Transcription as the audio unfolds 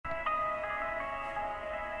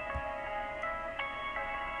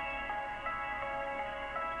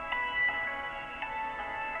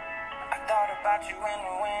thought about you in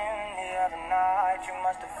the wind the other night. You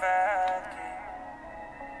must have felt it.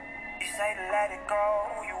 You say to let it go,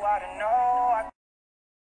 you ought to know.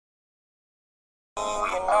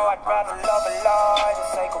 You know I'd rather love a lie than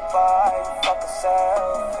say goodbye. You fucking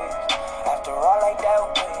selfish. After all I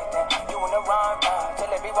dealt with, then you wanna run round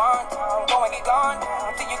till everyone time. Go and get gone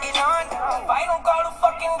down till you get on down. If I don't call the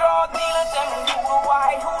fucking drug dealer, tell me who do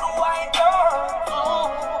I turn to?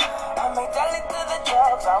 I may tell it to the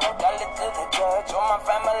drugs, I will tell it to the judge. Or my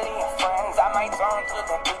family and friends, I might turn to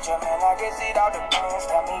the preacher. Man, I guess it all depends.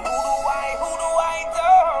 Tell me who do I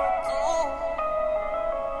turn to?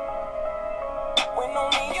 When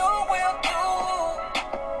only you will do.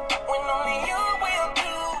 When only you will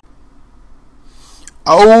do.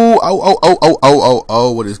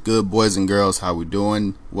 What is good, boys and girls? How we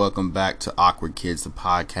doing? Welcome back to Awkward Kids, the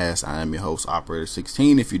podcast. I am your host, Operator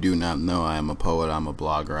 16. If you do not know, I am a poet, I'm a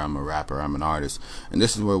blogger, I'm a rapper, I'm an artist. And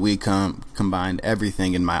this is where we combine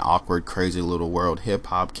everything in my awkward, crazy little world,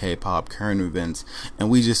 hip-hop, K-pop, current events, and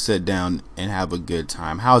we just sit down and have a good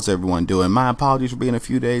time. How's everyone doing? My apologies for being a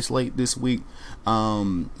few days late this week.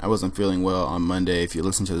 I wasn't feeling well on Monday. If you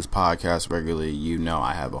listen to this podcast regularly, you know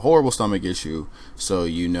I have a horrible stomach issue, so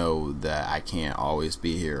you know that I can't always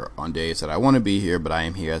be here on days that I want to be here, but I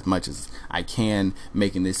am here as much as I can,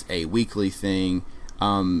 making this a weekly thing.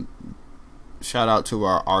 Shout out to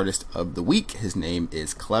our artist of the week. His name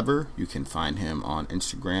is Clever. You can find him on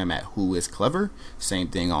Instagram at whoisclever. Same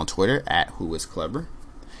thing on Twitter at whoisclever.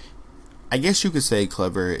 I guess you could say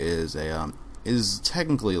Clever is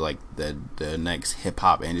technically like the next hip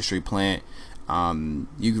hop industry plant.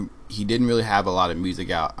 He didn't really have a lot of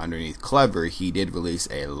music out underneath Clever. He did release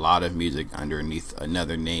a lot of music underneath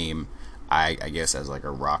another name, I guess, as like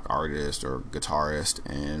a rock artist or guitarist,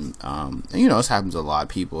 and you know, this happens to a lot of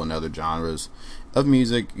people in other genres of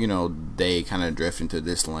music. You know, they kind of drift into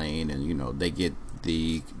this lane, and you know, they get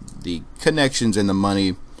the connections and the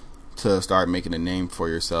money to start making a name for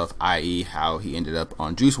yourself, i.e. how he ended up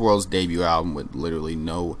on Juice WRLD's debut album with literally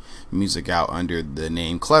no music out under the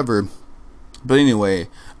name Clever. But anyway,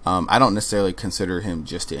 I don't necessarily consider him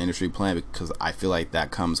just an industry plant, because I feel like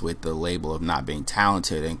that comes with the label of not being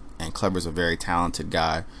talented, and Clever's a very talented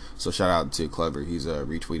guy. So shout out to Clever. He's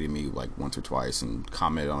retweeted me like once or twice and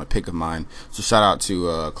commented on a pic of mine. So shout out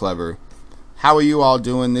to Clever. How are you all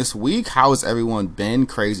doing this week? How has everyone been?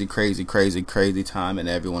 Crazy time in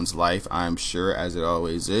everyone's life, I'm sure, as it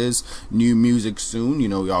always is. New music soon. You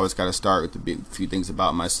know, we always got to start with a few things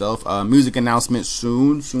about myself. Music announcement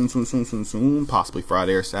soon. Possibly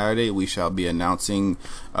Friday or Saturday. We shall be announcing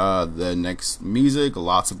the next music.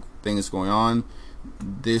 Lots of things going on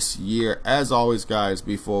this year. As always, guys,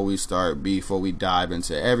 before we dive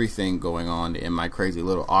into everything going on in my crazy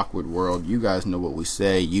little awkward world, you guys know what we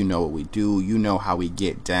say, you know what we do, you know how we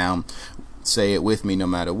get down. Say it with me, no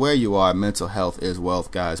matter where you are. Mental health is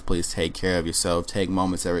wealth, guys. Please take care of yourself. Take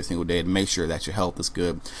moments every single day to make sure that your health is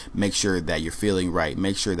good. Make sure that you're feeling right.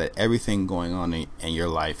 Make sure that everything going on in your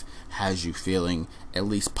life has you feeling at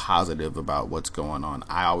least positive about what's going on.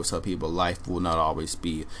 I always tell people life will not always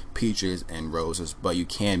be peaches and roses, but you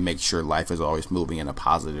can make sure life is always moving in a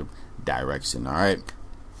positive direction. All right.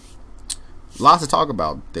 Lots to talk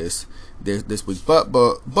about this week,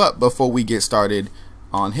 but before we get started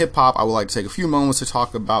on hip hop, I would like to take a few moments to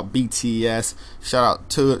talk about BTS. Shout out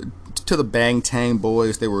to the Bangtan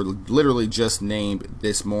Boys. They were literally just named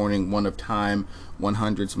this morning one of Time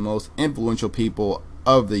 100's most influential people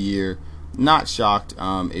of the year. Not shocked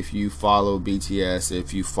if you follow BTS,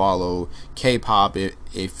 if you follow K-pop,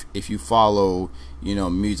 if you follow, you know,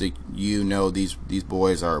 music, you know these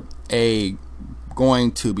boys are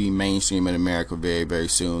going to be mainstream in America very, very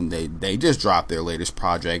soon. They just dropped their latest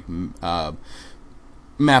project,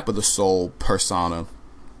 Map of the Soul Persona,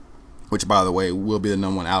 which, by the way, will be the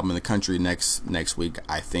 #1 album in the country next week.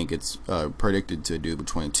 I think it's predicted to do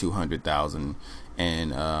between 200,000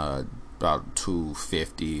 and about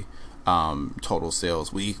 250 total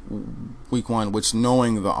sales week one, which,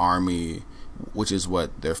 knowing the ARMY, which is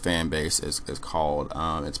what their fan base is called,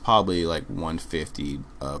 it's probably like 150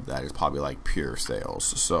 of that is probably like pure sales.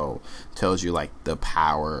 So tells you like the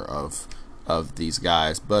power of these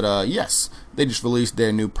guys. But yes, they just released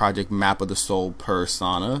their new project, Map of the Soul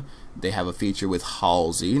Persona. They have a feature with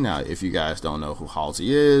Halsey. Now, if you guys don't know who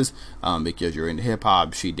Halsey is, because you're into hip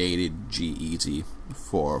hop, she dated G-Eazy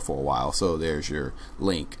for a while. So there's your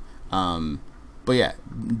link. But yeah,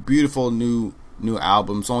 beautiful new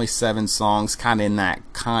album. It's only 7 songs, kind of in that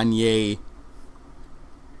Kanye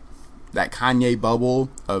bubble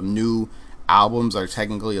of new albums are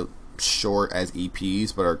technically short as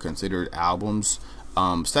EPs, but are considered albums.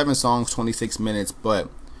 7 songs, 26 minutes, but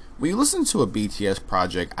when you listen to a BTS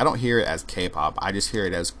project, I don't hear it as K-pop. I just hear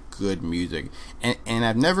it as good music. And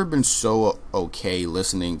I've never been so okay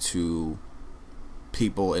listening to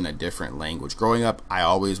people in a different language. Growing up, I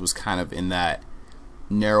always was kind of in that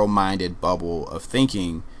narrow-minded bubble of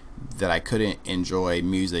thinking that I couldn't enjoy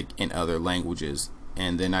music in other languages.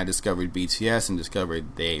 And then I discovered BTS and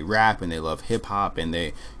discovered they rap and they love hip hop and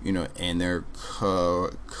they, and they're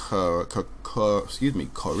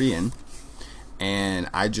Korean. And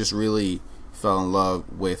I just really fell in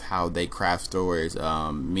love with how they craft stories.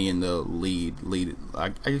 Me and the lead, I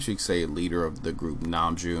guess you could say leader of the group,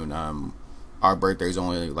 Namjoon. Our birthdays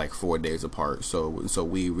only like 4 days apart, so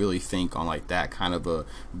we really think on like that kind of a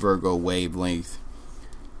Virgo wavelength.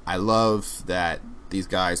 I love that these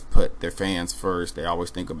guys put their fans first. They always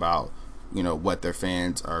think about what their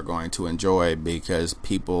fans are going to enjoy, because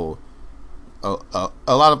people, a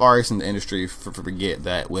lot of artists in the industry forget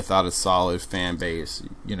that without a solid fan base,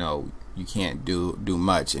 you can't do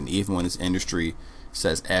much. And even when this industry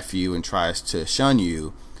says F you and tries to shun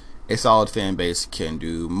you, a solid fan base can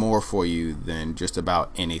do more for you than just about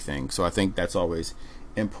anything. So I think that's always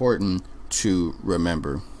important to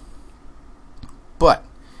remember. But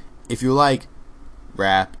if you like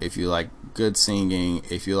rap, if you like good singing,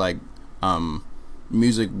 if you like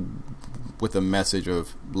music with a message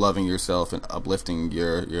of loving yourself and uplifting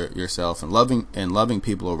yourself and loving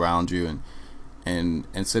people around you and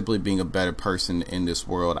simply being a better person in this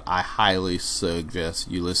world, I highly suggest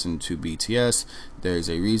you listen to BTS. There's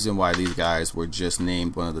a reason why these guys were just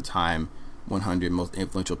named one of the Time 100 most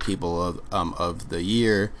influential people of the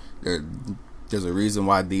year. There's a reason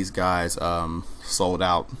why these guys sold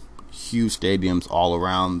out huge stadiums all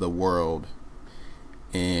around the world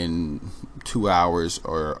in 2 hours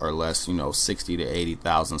or less, 60 to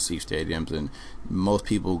 80,000 seat stadiums, and most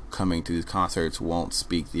people coming to these concerts won't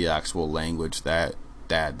speak the actual language that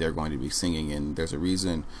they're going to be singing in. There's a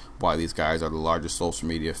reason why these guys are the largest social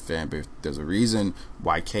media fan base. There's a reason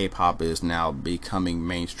why K-pop is now becoming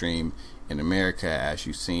mainstream in America, as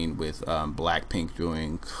you've seen with Blackpink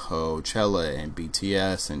doing Coachella and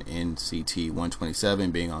BTS and NCT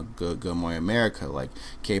 127 being on Good Morning America. Like,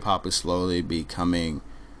 K-pop is slowly becoming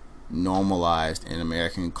normalized in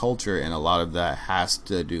American culture, and a lot of that has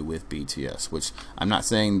to do with BTS, which I'm not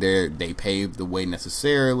saying they paved the way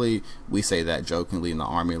necessarily. We say that jokingly in the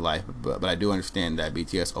army life, but I do understand that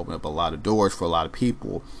BTS opened up a lot of doors for a lot of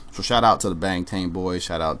people. So shout out to the Bangtan Boys,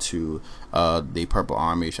 shout out to the Purple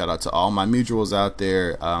Army, shout out to all my mutuals out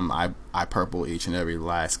there. I purple each and every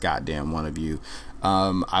last goddamn one of you.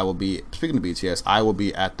 I will be, speaking of BTS, I will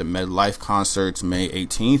be at the MedLife concerts May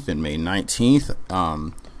 18th and May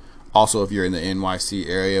 19th. Also, if you're in the NYC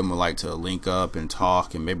area and would like to link up and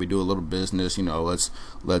talk and maybe do a little business,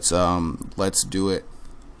 let's do it.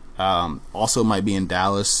 Also, might be in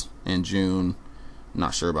Dallas in June.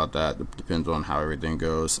 Not sure about that. It depends on how everything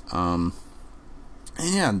goes. And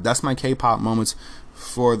yeah, that's my K-pop moments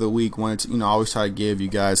for the week. Wanted to, always try to give you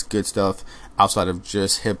guys good stuff outside of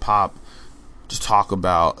just hip hop. Just talk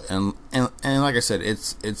about and like I said,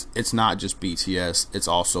 it's not just BTS. It's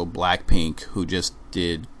also Blackpink, who just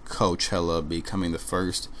did Coachella, becoming the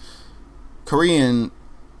first Korean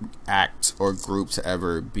act or group to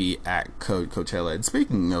ever be at Coachella. And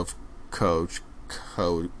speaking of Coachella,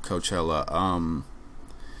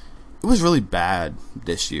 it was really bad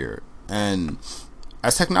this year. And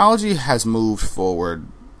as technology has moved forward,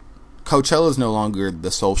 Coachella is no longer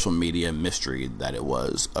the social media mystery that it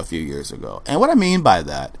was a few years ago. And what I mean by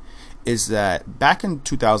that is that back in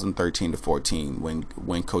 2013 to 14, when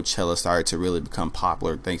Coachella started to really become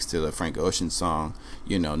popular, thanks to the Frank Ocean song,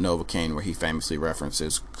 Novocaine, where he famously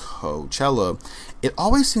references Coachella, it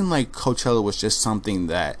always seemed like Coachella was just something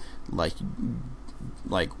that like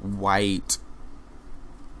white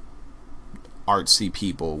artsy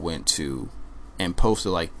people went to and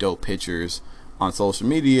posted like dope pictures on social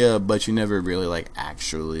media, but you never really like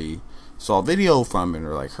actually saw video from it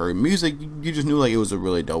or like heard music. You just knew like it was a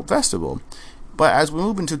really dope festival. But as we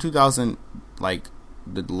move into 2000, like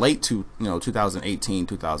the late to 2018,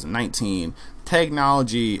 2019,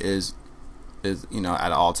 technology is at an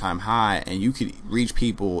all-time high, and you could reach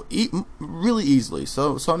people really easily.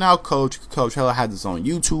 So now Coachella has its own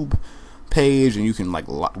YouTube page, and you can like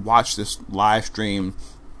watch this live stream.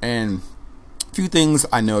 And few things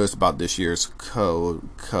I noticed about this year's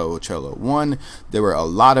Coachella. One, there were a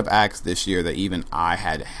lot of acts this year that even I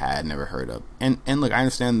had never heard of. And look, I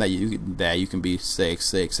understand that you can be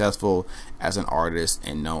successful as an artist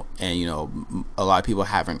and a lot of people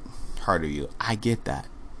haven't heard of you. I get that.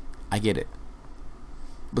 I get it.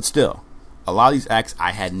 But still, a lot of these acts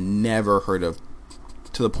I had never heard of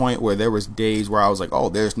to the point where there was days where I was like, oh,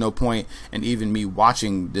 there's no point in even me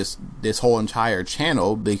watching this whole entire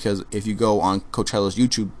channel, because if you go on Coachella's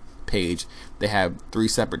YouTube page, they have 3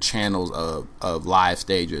 separate channels of live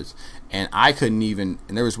stages, and I couldn't even,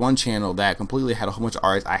 and there was one channel that completely had a whole bunch of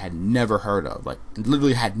artists I had never heard of, like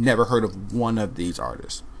literally had never heard of one of these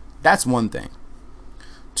artists. That's one thing.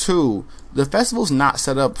 2, the festival's not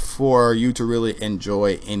set up for you to really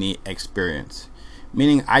enjoy any experience.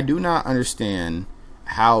 Meaning, I do not understand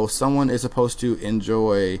how someone is supposed to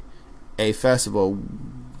enjoy a festival,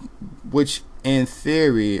 which in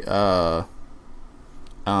theory,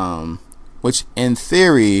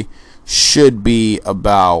 should be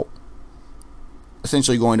about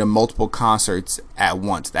essentially going to multiple concerts at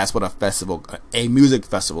once. That's what a music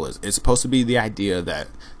festival is. It's supposed to be the idea that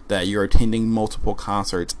you're attending multiple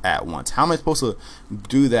concerts at once. How am I supposed to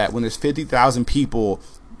do that when there's 50,000 people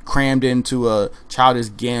crammed into a Childish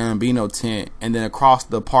Gambino tent, and then across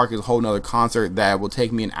the park is a whole nother concert that will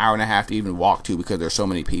take me an hour and a half to even walk to because there's so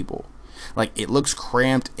many people? Like, it looks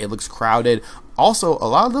cramped, it looks crowded. Also, a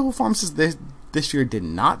lot of the performances this year did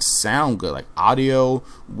not sound good. Like, audio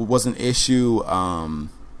was an issue. I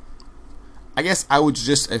guess I was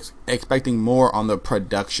just expecting more on the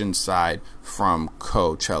production side from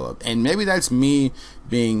Coachella, and maybe that's me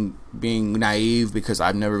being naive because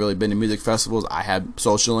I've never really been to music festivals. I have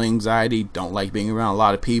social anxiety, don't like being around a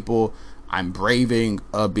lot of people. I'm braving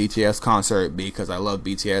a BTS concert because I love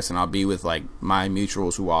BTS, and I'll be with like my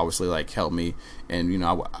mutuals who obviously like help me, and you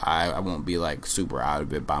know, I won't be like super out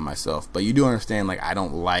of it by myself. But you do understand, like, I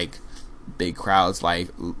don't like big crowds like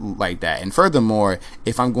that. And furthermore,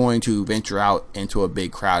 if I'm going to venture out into a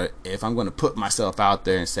big crowd, if I'm going to put myself out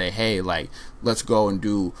there and say, hey, like, let's go and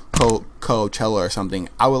do Coachella or something,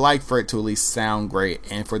 I would like for it to at least sound great,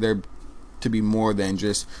 and for there to be more than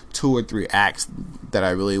just 2 or 3 acts that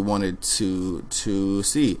I really wanted to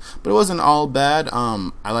see. But it wasn't all bad.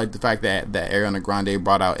 I like the fact that Ariana Grande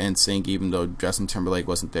brought out NSYNC, even though Justin Timberlake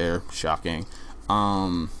wasn't there. Shocking.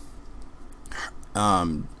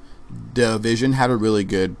 The Vision had a really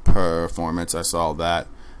good performance. I saw that.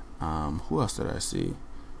 Who else did I see?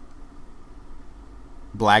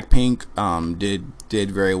 Blackpink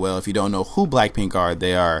did very well. If you don't know who Blackpink are,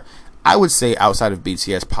 they are, I would say, outside of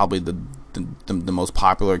BTS, probably the most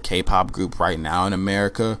popular K-pop group right now in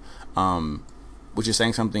America. Which is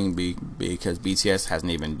saying something because BTS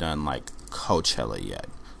hasn't even done like Coachella yet.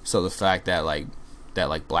 So the fact that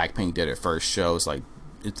Blackpink did it first shows like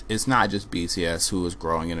it's not just BTS who is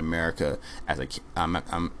growing in America as a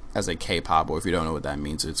K-pop, or if you don't know what that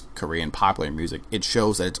means, it's Korean popular music. It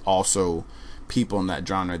shows that it's also people in that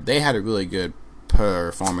genre. They had a really good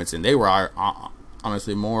performance, and they were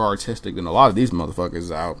honestly more artistic than a lot of these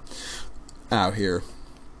motherfuckers out here.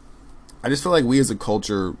 I just feel like we as a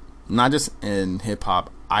culture, not just in hip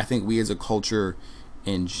hop, I think we as a culture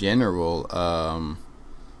in general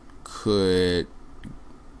could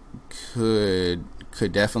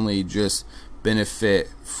definitely just benefit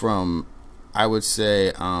from, I would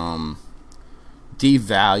say,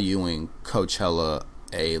 devaluing Coachella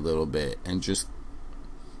a little bit and just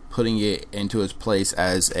putting it into its place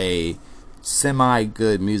as a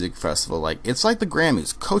semi-good music festival. Like, it's like the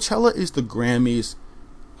Grammys. Coachella is the Grammys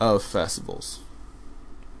of festivals.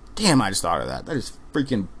 Damn, I just thought of that. That is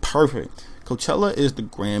freaking perfect. Coachella is the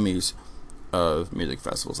Grammys of music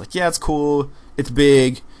festivals. Like, yeah, it's cool, it's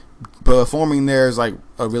big, performing there is like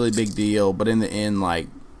a really big deal, but in the end, like,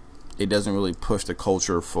 it doesn't really push the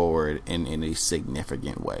culture forward in a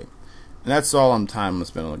significant way. And that's all I'm to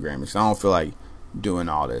spend on the Grammys. I don't feel like doing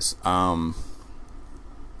all this.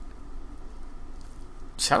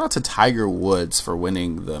 Shout out to Tiger Woods for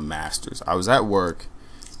winning the Masters. I was at work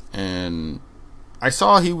and I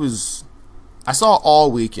saw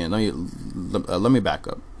all weekend. Let me back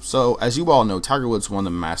up. So, as you all know, Tiger Woods won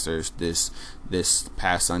the Masters this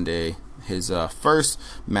past Sunday. His first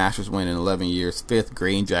Masters win in 11 years, 5th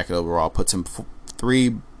green jacket overall, puts him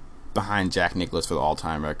 3 behind Jack Nicklaus for the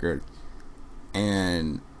all-time record.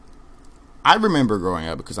 And I remember growing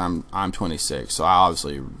up, because I'm 26, so I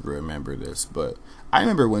obviously remember this, but I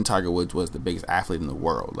remember when Tiger Woods was the biggest athlete in the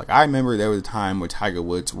world. Like, I remember there was a time where Tiger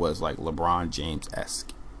Woods was like LeBron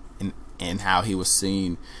James-esque in how he was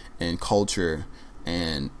seen in culture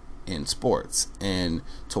and in sports. And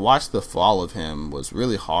to watch the fall of him was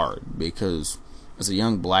really hard, because as a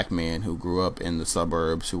young black man who grew up in the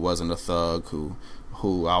suburbs, who wasn't a thug, who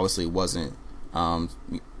obviously wasn't, I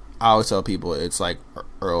always tell people it's like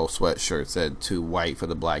Earl Sweatshirt said, 2 white for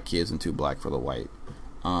the black kids and 2 black for the white.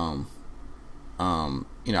 You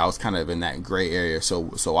know, I was kind of in that gray area.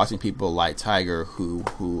 So watching people like Tiger who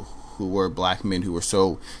who were black men who were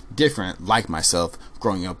so different, like myself,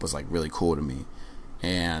 growing up was like really cool to me.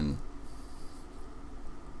 And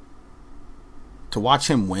to watch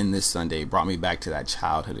him win this Sunday brought me back to that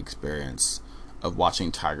childhood experience of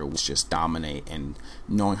watching Tiger Woods just dominate and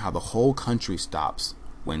knowing how the whole country stops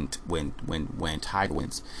when Tiger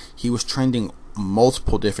wins. He was trending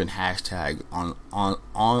multiple different hashtags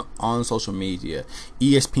on social media.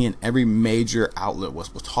 ESPN, every major outlet was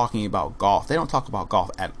talking about golf. They don't talk about golf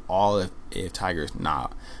at all if Tiger's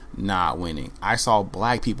not winning. I saw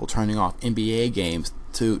black people turning off NBA games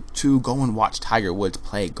to go and watch Tiger Woods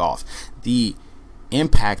play golf. The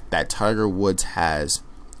impact that Tiger Woods has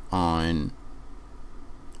on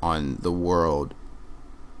the world,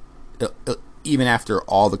 even after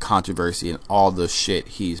all the controversy and all the shit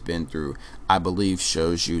he's been through, I believe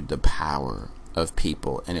shows you the power of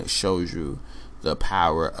people, and it shows you the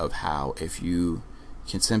power of how if you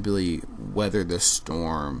can simply weather the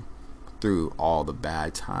storm through all the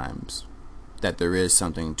bad times, that there is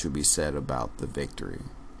something to be said about the victory.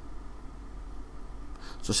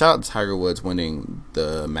 So shout out to Tiger Woods winning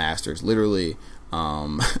the Masters. Literally,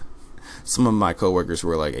 some of my coworkers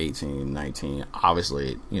were like 18, 19,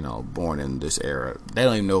 obviously, born in this era. They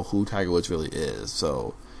don't even know who Tiger Woods really is.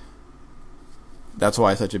 So that's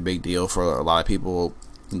why it's such a big deal for a lot of people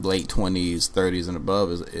in late 20s, 30s, and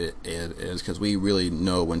above is because we really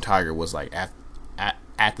know when Tiger was like at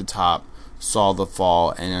the top, saw the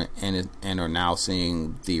fall, and are now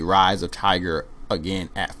seeing the rise of Tiger again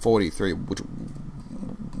at 43,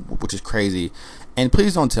 which is crazy. And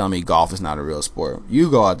please don't tell me golf is not a real sport.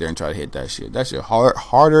 You go out there and try to hit that shit. That shit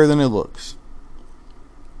harder than it looks.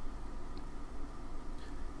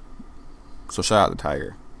 So shout out to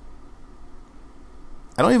Tiger.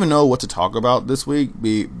 I don't even know what to talk about this week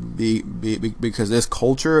because this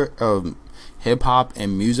culture of hip hop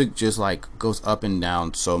and music just like goes up and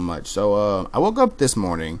down so much. So I woke up this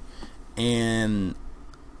morning and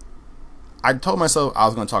I told myself I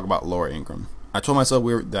was going to talk about Laura Ingraham. I told myself that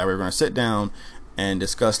we were going to sit down and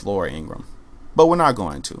discuss Laura Ingraham, but we're not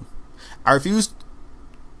going to. I refuse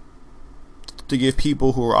to give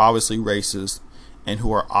people who are obviously racist and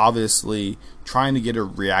who are obviously trying to get a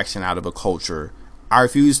reaction out of a culture. I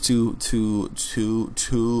refuse to feed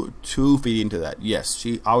into that. Yes,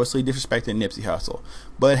 she obviously disrespected Nipsey Hussle,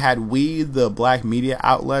 but had we, the black media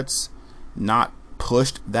outlets, not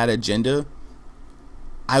pushed that agenda,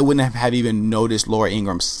 I wouldn't have even noticed Laura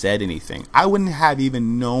Ingraham said anything. I wouldn't have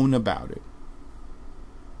even known about it.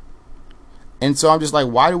 And so I'm just like,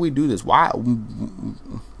 why do we do this? Why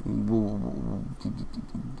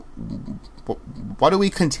do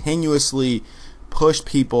we continuously push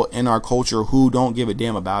people in our culture who don't give a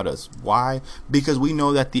damn about us? Why? Because we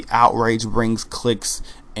know that the outrage brings clicks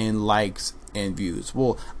and likes and views.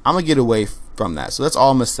 Well, I'm going to get away from that. So that's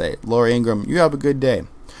all I'm going to say. Laura Ingraham, you have a good day.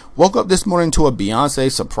 Woke up this morning to a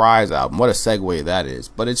Beyonce surprise album. What a segue that is.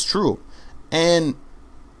 But it's true. And,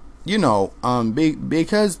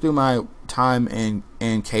 because through my time in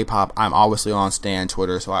K-pop, I'm obviously on Stan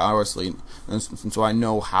Twitter. So I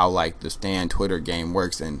know how like the Stan Twitter game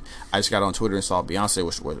works. And I just got on Twitter and saw Beyonce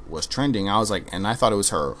was trending. I was like, and I thought it was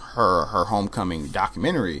her homecoming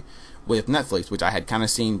documentary with Netflix, which I had kind of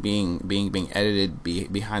seen being edited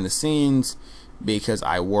behind the scenes, because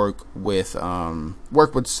I work with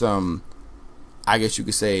some, I guess you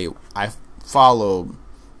could say, I follow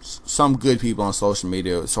some good people on social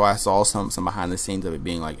media, so I saw some behind the scenes of it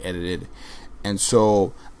being like edited, and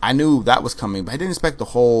so I knew that was coming, but I didn't expect the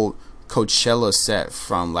whole Coachella set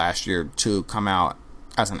from last year to come out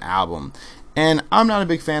as an album. And I'm not a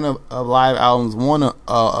big fan of live albums. One,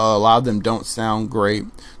 a lot of them don't sound great.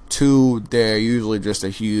 Two, they're usually just a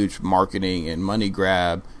huge marketing and money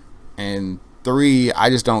grab. And three, I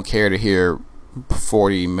just don't care to hear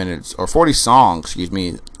 40 songs,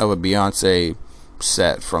 of a Beyonce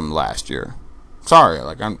set from last year. Sorry,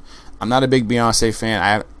 I'm not a big Beyonce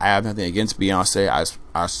fan. I have nothing against Beyonce.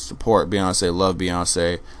 I support Beyonce, love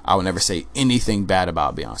Beyonce. I would never say anything bad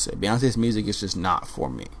about Beyonce. Beyonce's music is just not for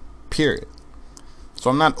me. Period. So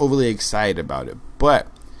I'm not overly excited about it. But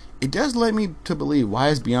it does lead me to believe, why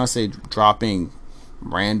is Beyonce dropping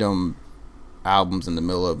random albums in the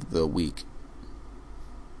middle of the week?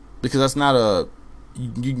 Because that's not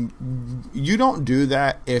you don't do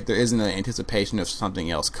that if there isn't an anticipation of something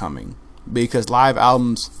else coming. Because live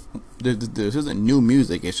albums, this isn't new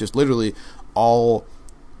music. It's just literally all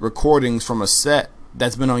recordings from a set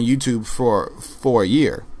that's been on YouTube for a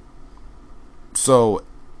year. So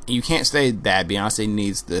you can't say that Beyonce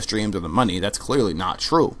needs the streams or the money. That's clearly not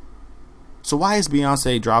true. So why is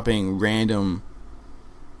Beyonce dropping random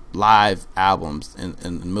live albums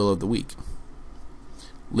in the middle of the week?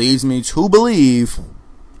 leads me to believe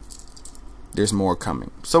there's more coming.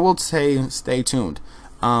 So we'll say stay tuned.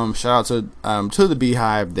 Shout out to the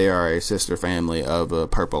Beehive. They are a sister family of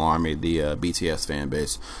Purple Army, the BTS fan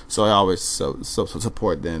base. So I always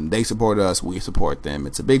support them. They support us. We support them.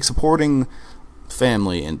 It's a big supporting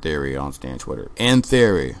family in theory on Stan Twitter. In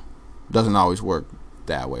theory, doesn't always work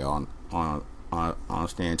that way on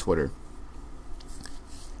Stan Twitter.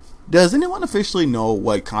 Does anyone officially know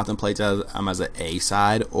what contemplates as an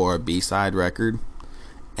A-side or a B-side record?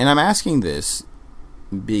 And I'm asking this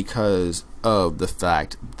because of the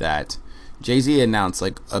fact that Jay-Z announced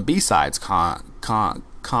like a B-sides concert,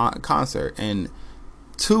 and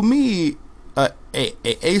to me,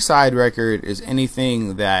 a side record is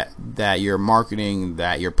anything that you're marketing,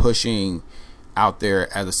 that you're pushing out there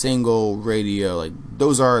as a single radio. Like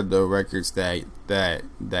those are the records that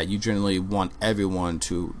you generally want everyone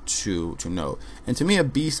to know. And to me, a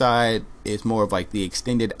B-side is more of like the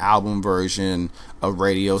extended album version of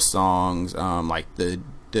radio songs, like the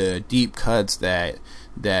deep cuts that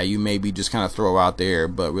you maybe just kind of throw out there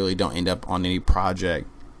but really don't end up on any project.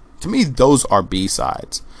 To me, those are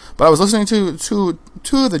B-sides. But I was listening to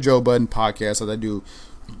the Joe Budden podcast that I do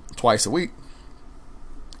twice a week,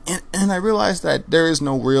 and I realized that there is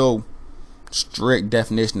no real strict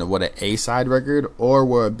definition of what an A-side record or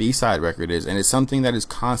what a B-side record is, and it's something that is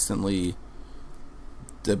constantly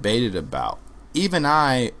debated about. Even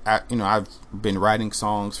I've been writing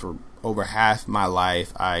songs for over half my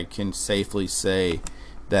life. I can safely say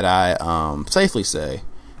that I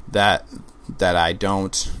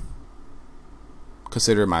don't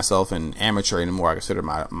consider myself an amateur anymore. I consider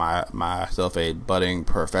myself a budding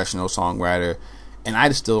professional songwriter, and I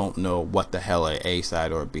still don't know what the hell a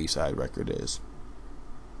A-side or a B-side record is.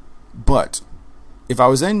 But if I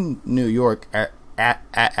was in New York at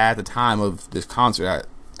the time of this concert,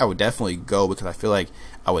 I would definitely go, because I feel like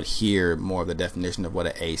I would hear more of the definition of what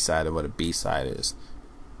an A-side and what a B-side is.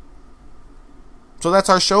 So that's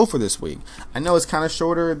our show for this week. I know it's kind of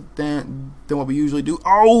shorter than what we usually do.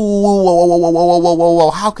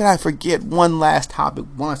 Whoa. How could I forget one last topic?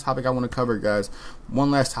 One last topic I want to cover, guys.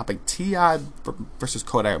 One last topic. T.I. versus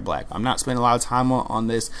Kodak Black. I'm not spending a lot of time on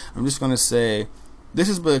this. I'm just going to say this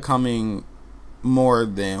is becoming more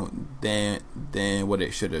than what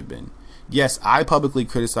it should have been. Yes, I publicly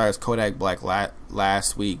criticized Kodak Black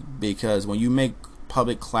last week, because when you make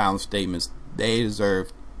public clown statements, they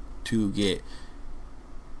deserve to get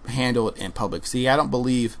handled in public. See, I don't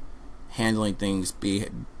believe handling things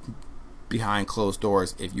behind closed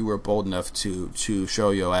doors. If you were bold enough to show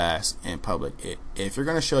your ass in public, if you're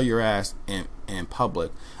going to show your ass in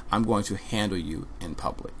public, I'm going to handle you in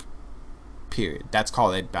public. Period. That's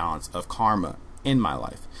called a balance of karma in my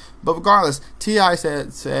life. But regardless, T.I.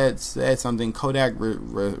 said something. Kodak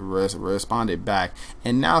responded back,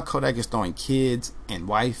 and now Kodak is throwing kids and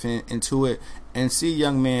wife into it. And see,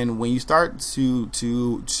 young man, when you start to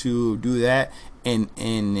do that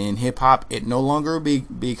in hip hop, it no longer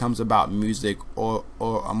becomes about music or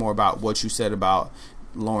more about what you said about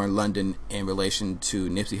Lauren London in relation to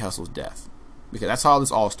Nipsey Hussle's death, because that's how this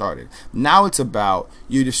all started. Now it's about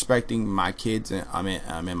you disrespecting my kids and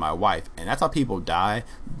my wife, and that's how people die.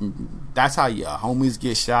 That's how your homies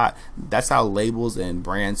get shot. That's how labels and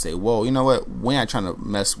brands say, "Whoa, you know what? We're not trying to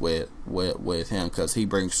mess with him because he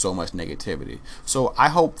brings so much negativity." So I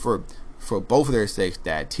hope for both of their sakes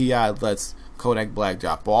that T.I. lets Kodak Black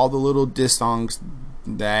drop all the little diss songs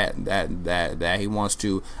that he wants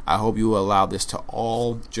to. I hope you allow this to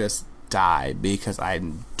all just die, because I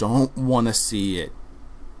don't want to see it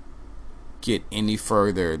get any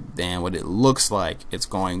further than what it looks like it's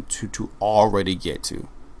going to already get to.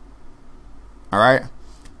 All right,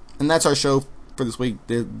 and that's our show for this week.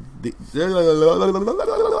 Let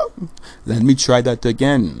me try that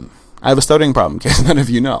again. I have a stuttering problem, in case none of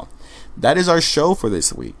you know. That is our show for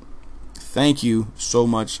this week. Thank you so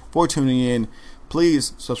much for tuning in.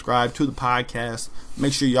 Please subscribe to the podcast.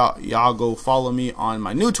 Make sure y'all go follow me on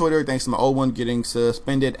my new Twitter, thanks to my old one getting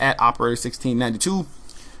suspended, at Operator1692.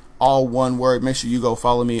 All one word. Make sure you go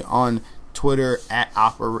follow me on Twitter at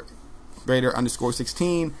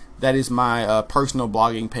Operator_16. That is my personal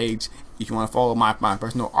blogging page. If you want to follow my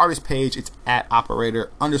personal artist page, it's at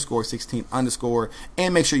Operator_16_.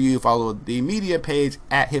 And make sure you follow the media page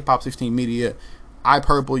at HipHop16 Media. I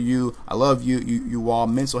purple you. I love you. You all.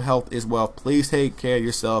 Mental health is wealth. Please take care of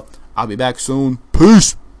yourself. I'll be back soon.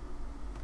 Peace.